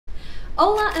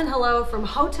Hola and hello from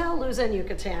Hotel Luzon,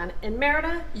 Yucatan in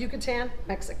Merida, Yucatan,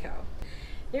 Mexico.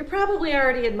 You're probably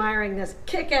already admiring this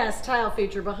kick-ass tile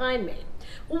feature behind me.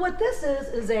 Well, what this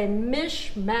is a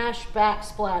mish-mash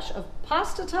backsplash of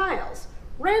pasta tiles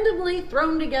randomly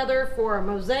thrown together for a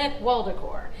mosaic wall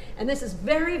decor. And this is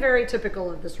very, very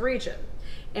typical of this region.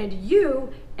 And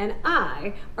you and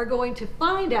I are going to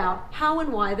find out how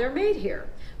and why they're made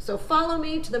here. So follow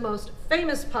me to the most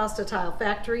famous pasta tile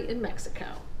factory in Mexico.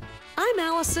 I'm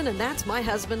Allison, and that's my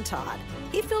husband, Todd.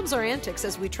 He films our antics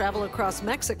as we travel across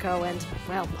Mexico and,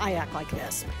 well, I act like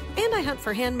this. And I hunt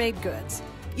for handmade goods.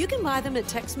 You can buy them at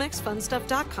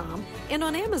TexMexFunStuff.com and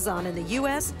on Amazon in the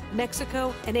US,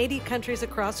 Mexico, and 80 countries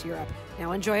across Europe.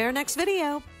 Now enjoy our next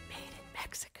video. Made in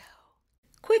Mexico.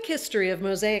 Quick history of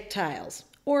mosaic tiles,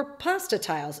 or pasta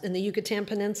tiles in the Yucatan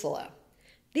Peninsula.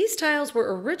 These tiles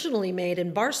were originally made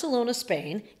in Barcelona,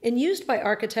 Spain, and used by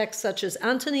architects such as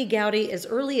Antoni Gaudí as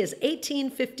early as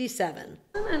 1857.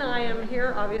 And I am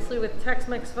here, obviously, with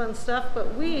TexMex Fun Stuff,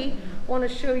 but we want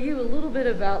to show you a little bit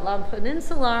about La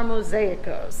Peninsular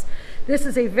Mosaicos. This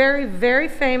is a very, very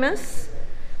famous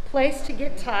place to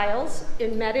get tiles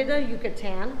in Merida,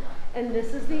 Yucatan, and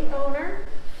this is the owner,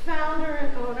 founder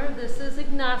and owner. This is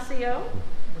Ignacio.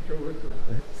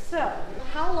 So,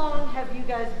 how long have you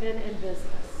guys been in business?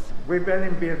 We've been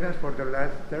in business for the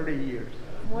last 30 years.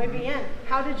 Muy bien.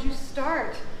 How did you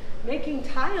start making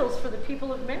tiles for the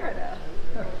people of Merida?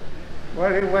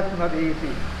 Well, it was not easy.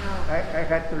 Oh. I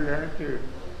had to learn to,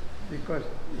 because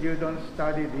you don't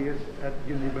study this at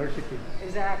university.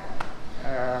 Exactly.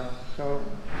 So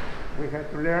we had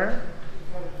to learn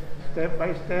step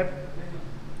by step,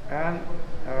 and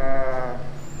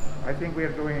I think we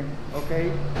are doing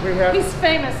okay. He's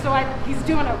famous, so he's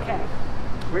doing okay.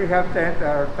 We have sent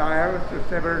our tiles to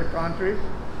several countries,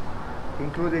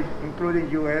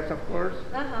 including US, of course.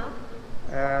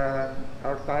 Our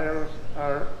tiles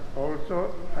are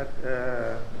also at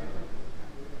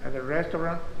a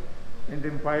restaurant in the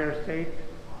Empire State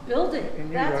Building. in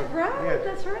New That's York. right. Yes.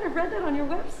 That's right. I read that on your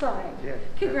website. Yes.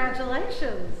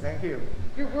 Congratulations. Thank you.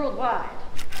 You're worldwide.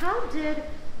 How did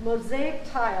mosaic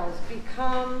tiles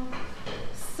become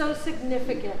so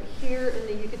significant here in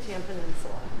the Yucatan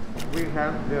Peninsula? We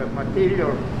have the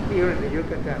material here in the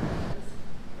Yucatan.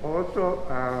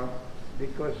 Also,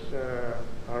 because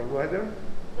our weather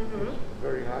is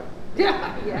very hot.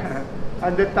 Yeah, yes.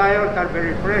 And the tiles are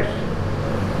very fresh.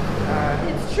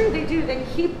 It's true, they do. They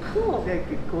keep cool. They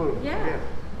keep cool. Yeah. Yes.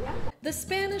 Yeah. The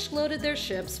Spanish loaded their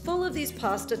ships full of these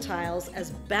pasta tiles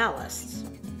as ballasts,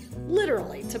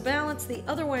 literally to balance the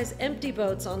otherwise empty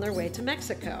boats on their way to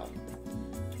Mexico.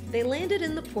 They landed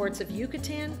in the ports of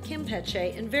Yucatan,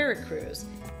 Campeche, and Veracruz,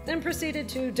 then proceeded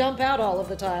to dump out all of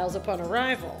the tiles upon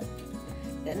arrival.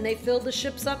 Then they filled the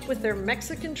ships up with their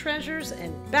Mexican treasures,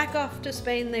 and back off to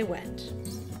Spain they went.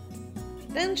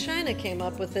 Then China came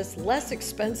up with this less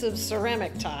expensive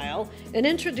ceramic tile and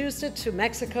introduced it to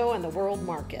Mexico and the world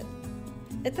market.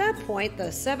 At that point,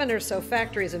 the 7 or so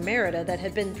factories in Merida that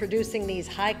had been producing these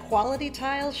high-quality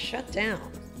tiles shut down.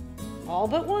 All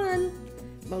but one.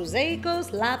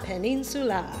 Mosaicos la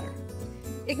Peninsular.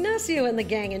 Ignacio and the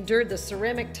gang endured the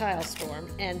ceramic tile storm,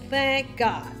 and thank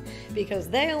God, because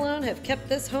they alone have kept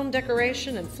this home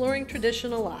decoration and flooring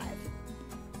tradition alive.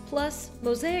 Plus,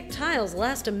 mosaic tiles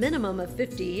last a minimum of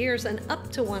 50 years and up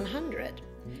to 100,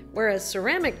 whereas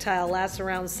ceramic tile lasts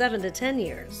around 7 to 10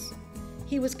 years.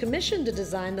 He was commissioned to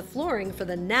design the flooring for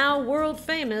the now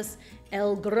world-famous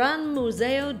El Gran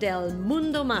Museo del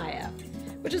Mundo Maya,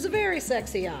 which is a very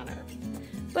sexy honor.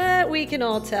 But we can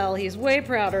all tell he's way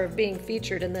prouder of being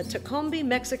featured in the Tacombi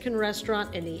Mexican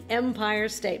restaurant in the Empire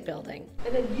State Building.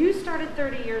 And then you started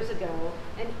 30 years ago,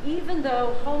 and even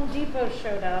though Home Depot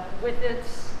showed up with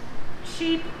its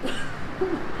cheap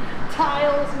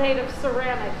tiles made of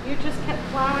ceramic, you just kept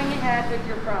plowing ahead with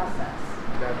your process.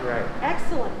 That's right.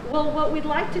 Excellent. Well, what we'd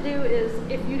like to do is,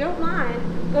 if you don't mind,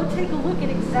 go take a look at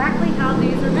exactly how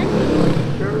these are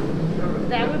made. Sure.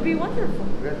 That would be wonderful.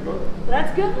 Let's go.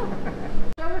 Let's go.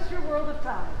 Show us your world of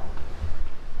tile.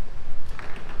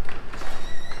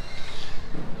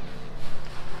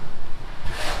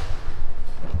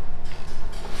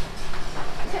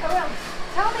 Well,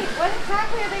 tell me, what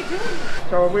exactly are they doing?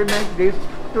 So we make these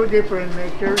two different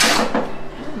mixtures.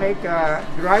 Make a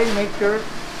dry mixture,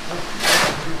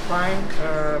 refined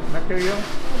material,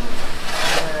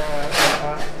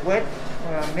 wet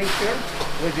mixture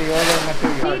with the other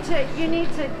material. You need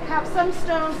to have some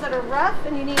stones that are rough,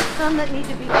 and you need some that need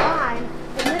to be fine.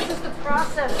 And this is the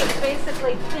process of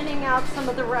basically thinning out some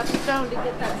of the rough stone to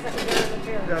get that secondary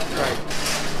material. That's right.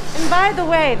 And And by the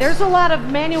way, there's a lot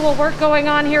of manual work going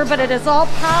on here, but it is all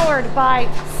powered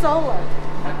by solar.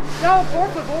 No, por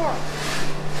favor.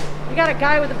 You got a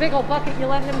guy with a big old bucket, you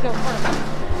let him go first.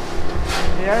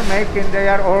 They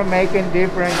are all making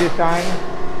different designs.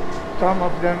 Some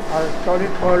of them are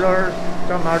solid colors,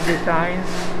 some are designs.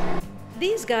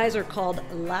 These guys are called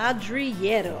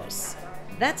ladrilleros.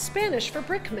 That's Spanish for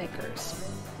brick makers.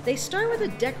 They start with a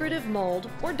decorative mold,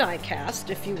 or die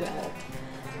cast, if you will.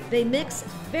 They mix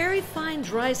very fine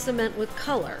dry cement with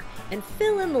color and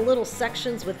fill in the little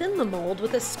sections within the mold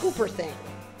with a scooper thing.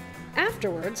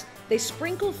 Afterwards, they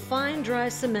sprinkle fine dry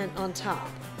cement on top.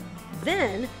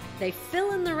 Then, they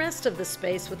fill in the rest of the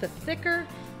space with a thicker,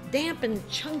 damp and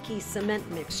chunky cement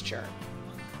mixture.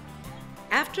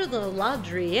 After the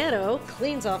ladrillero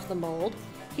cleans off the mold,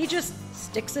 he just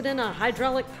sticks it in a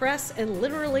hydraulic press and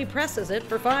literally presses it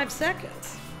for 5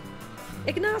 seconds.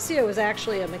 Ignacio is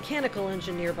actually a mechanical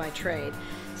engineer by trade,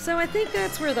 so I think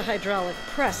that's where the hydraulic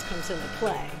press comes into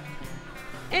play.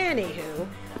 Anywho,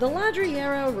 the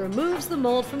ladrillero removes the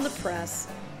mold from the press,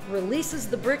 releases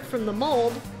the brick from the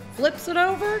mold, flips it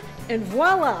over, and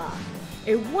voila!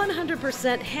 A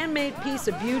 100% handmade piece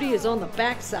of beauty is on the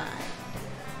backside.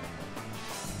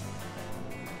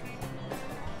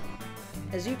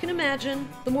 As you can imagine,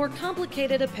 the more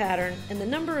complicated a pattern and the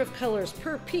number of colors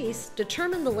per piece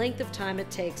determine the length of time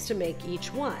it takes to make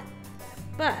each one.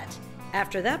 But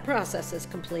after that process is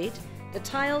complete, the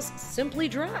tiles simply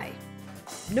dry.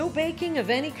 No baking of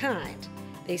any kind.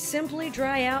 They simply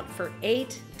dry out for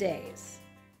 8 days.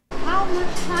 How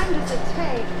much time does it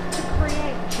take to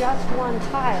create just one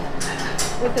tile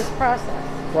with this process?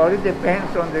 Well, it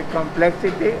depends on the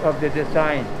complexity of the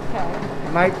design. Okay.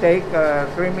 It might take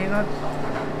 3 minutes,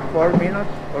 4 minutes,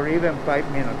 or even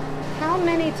 5 minutes. How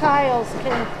many tiles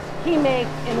can he make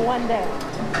in one day?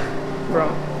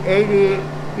 From 80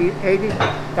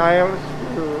 tiles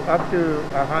to up to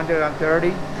 130.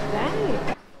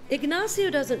 Dang. Ignacio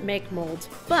doesn't make molds,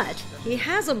 but he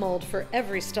has a mold for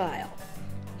every style.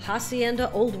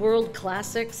 Hacienda Old World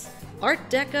classics, Art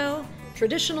Deco,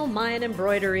 traditional Mayan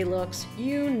embroidery looks,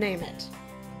 you name it.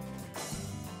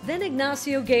 Then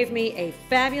Ignacio gave me a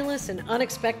fabulous and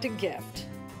unexpected gift,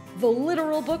 the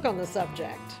literal book on the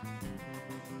subject.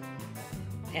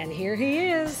 And here he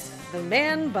is, the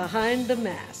man behind the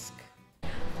mask.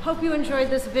 Hope you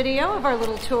enjoyed this video of our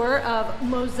little tour of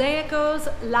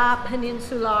Mosaicos la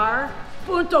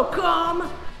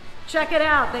Peninsular.com. Check it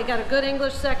out. They got a good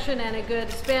English section and a good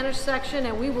Spanish section,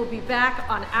 and we will be back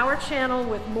on our channel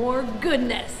with more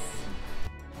goodness.